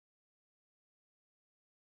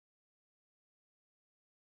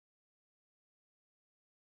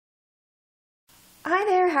Hi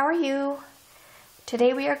there, how are you?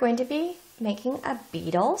 Today we are going to be making a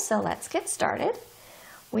beetle, so let's get started.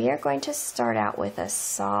 We are going to start out with a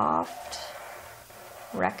soft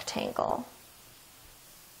rectangle.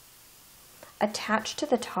 Attached to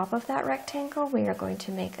the top of that rectangle, we are going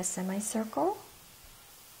to make a semicircle.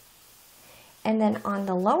 And then on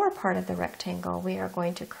the lower part of the rectangle, we are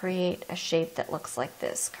going to create a shape that looks like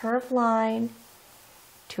this. Curved line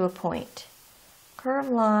to a point. Curved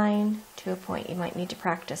line to a point. You might need to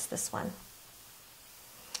practice this one.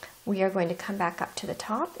 We are going to come back up to the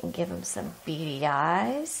top and give him some beady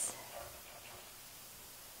eyes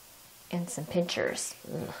and some pinchers.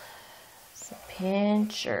 Ugh. Some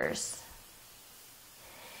pinchers.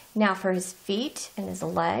 Now for his feet and his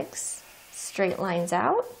legs, straight lines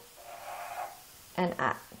out and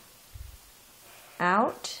up.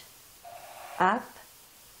 Out, up,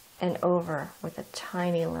 and over with a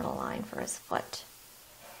tiny little line for his foot.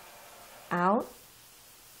 Out,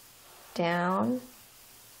 down,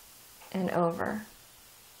 and over.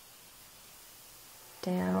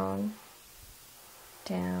 Down,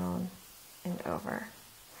 down, and over.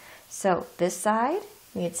 So this side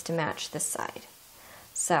needs to match this side.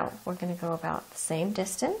 So we're going to go about the same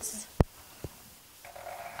distance.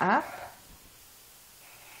 Up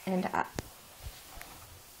and up.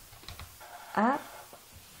 Up,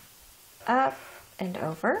 up, and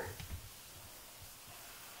over.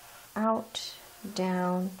 Out,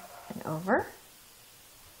 down, and over.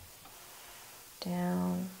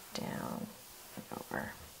 Down, down, and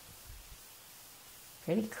over.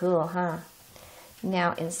 Pretty cool, huh?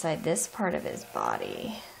 Now inside this part of his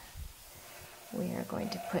body, we are going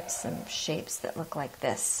to put some shapes that look like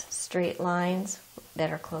this. Straight lines that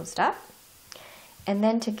are closed up. And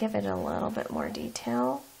then to give it a little bit more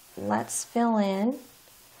detail, let's fill in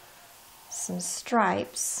some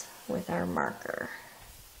stripes with our marker.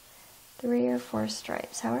 3 or 4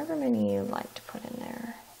 stripes, however many you like to put in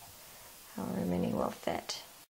there, however many will fit.